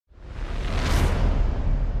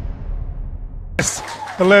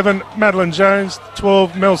11, Madeline Jones.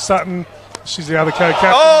 12, Mel Sutton. She's the other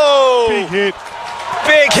co-captain. Oh! Big hit.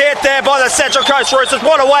 Big hit there by the Central Coast Roosters.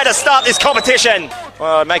 What a way to start this competition.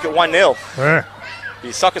 Make it 1-0. Yeah.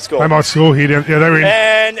 The soccer score. They might score here. Yeah, they're in.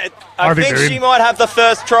 And I think she might have the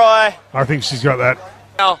first try. I think she's got that.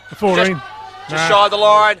 Now, 14. Just shy of the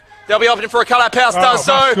line. They'll be opting for a cut-out pass, does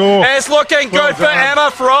so. Score. And it's looking good for Emma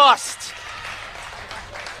Frost.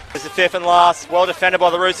 This is the fifth and last. Well defended by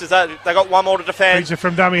the Roosters. They got one more to defend. Beecher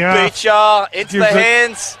from dummy half. Beecher into the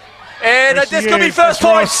hands. And this could be first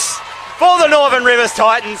points for the Northern Rivers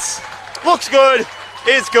Titans. Looks good.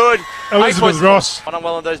 Is good. Elizabeth Ross. On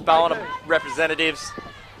well of those Ballina representatives.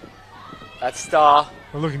 That's Star.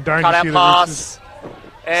 They're looking dangerous. Cut out here, pass.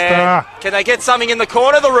 And Star. Can they get something in the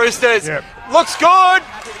corner? The Roosters. Yep. Looks good.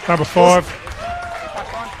 Number 5.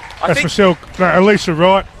 That's Michelle. No, Alicia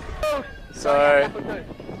Wright. So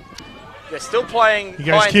they're still playing.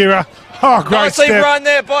 Here goes Kira. Oh, great nicely step. run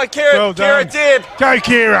there by Kira, Well done. Kira Dibb. Go,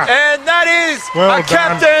 Kira. And that is Well a done.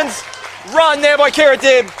 captain's run there by Kira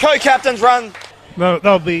Dibb. Co-captain's run.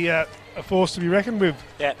 They'll be a force to be reckoned with.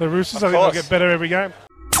 Yeah, The Roosters, of I think they'll course. get better every game.